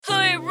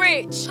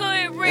rich,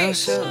 hood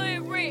rich,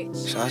 hood rich.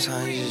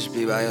 Sometimes you just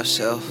be by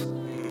yourself.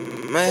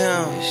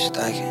 Mayhem,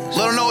 stacking.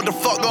 Let them know what the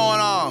fuck going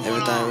on.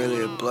 Everything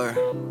really a blur.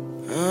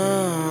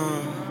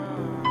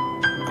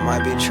 I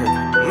might be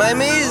tripping. Make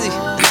me easy.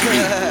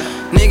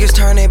 Niggas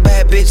turn they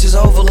bad bitches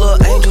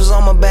overlook. Angels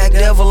on my back,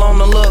 devil on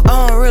the look.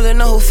 I don't really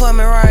know who fuck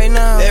me right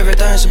now.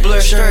 Everything's a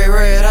blur, straight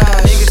red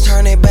eyes. Niggas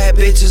turn they bad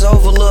bitches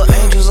overlook.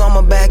 Angels on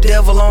my back,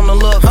 devil on the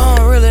look. I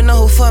don't really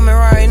know who fuck me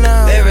right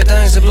now.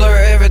 Everything's a blur,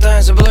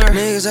 everything's a blur.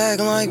 Niggas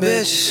acting like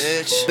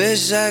bitches.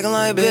 Bitches acting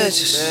like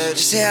bitches.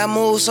 Just say I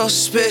move so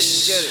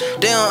suspicious.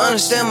 They don't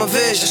understand my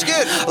vision.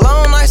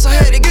 Long nights I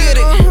had to get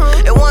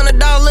it. It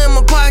wasn't $1 in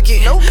my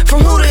pocket.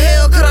 From who the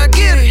hell could I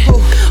get it?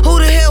 Who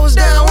the hell was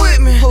down with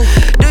me?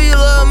 Do you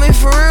love me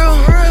for real?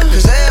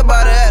 Cause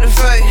everybody acting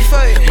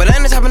fake. But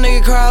ain't the type of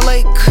nigga cry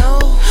late.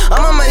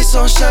 I'ma make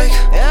some shake.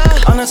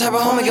 I'm the type of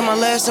homie get my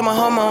last to my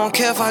home. I don't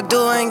care if I do,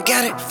 I ain't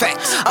got it.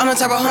 Facts. I'm the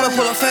type of homie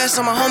pull up fast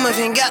on my home. If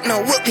he ain't got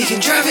no whip, he can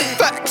drive it.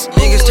 Facts.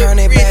 Niggas turn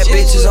they bad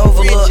bitches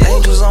overlook.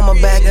 Angels on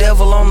my back,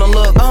 devil on the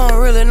look. I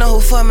don't really know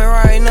who fuck me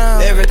right now.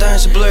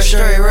 Everything's a blur,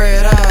 straight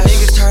red eyes.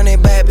 Niggas turn they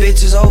bad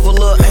bitches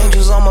overlook.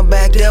 Angels on my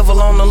back,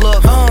 devil on the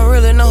look. I don't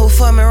really know who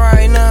fuck me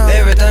right now.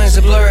 Everything's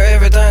a blur,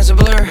 everything's a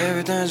blur.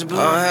 Everything's a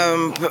blur.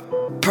 I'm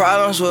having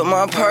problems with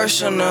my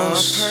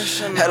personals.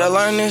 Had to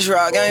learn this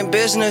rock ain't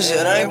business,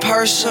 it ain't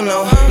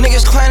personal.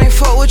 Niggas claim they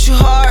fuck with you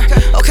hard.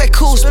 Okay,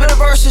 cool, spit a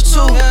verse or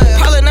two.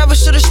 Probably never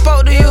should've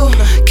spoke to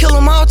you. Kill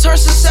them all, turn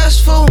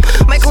successful.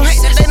 Make them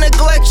hate that they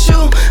neglect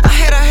you. I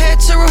had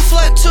to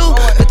reflect too.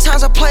 The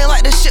times I played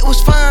like this shit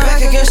was fine.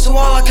 Back against the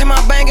wall, I came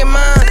out banging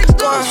mine.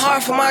 Going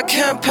hard for my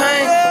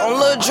campaign. On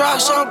little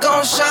drops, so I'm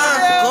gon'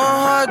 shine. Going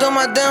hard, do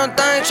my damn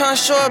thing. Tryna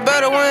show it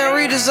better when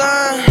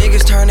redesign.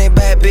 Niggas turn they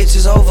bad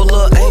bitches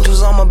overlook.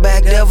 Angels on my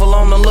back, devil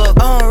on the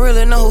look. I don't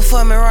really know who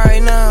fuck me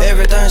right now.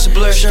 Everything's a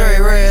blur, straight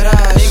red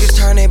eyes. Niggas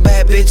turn they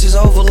bad bitches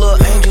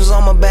overlook. Angels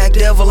on my back,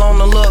 devil on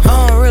the look.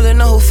 I don't really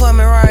know who fuck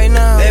me right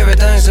now.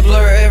 Everything's a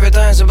blur,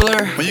 everything's a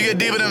blur. When you get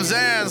deep in them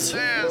Zans,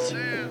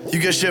 you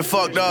get shit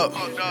fucked up.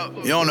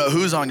 You don't know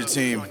who's on your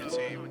team.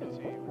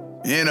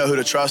 You ain't know who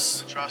to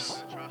trust.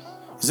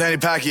 Zanny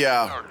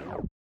Pacquiao.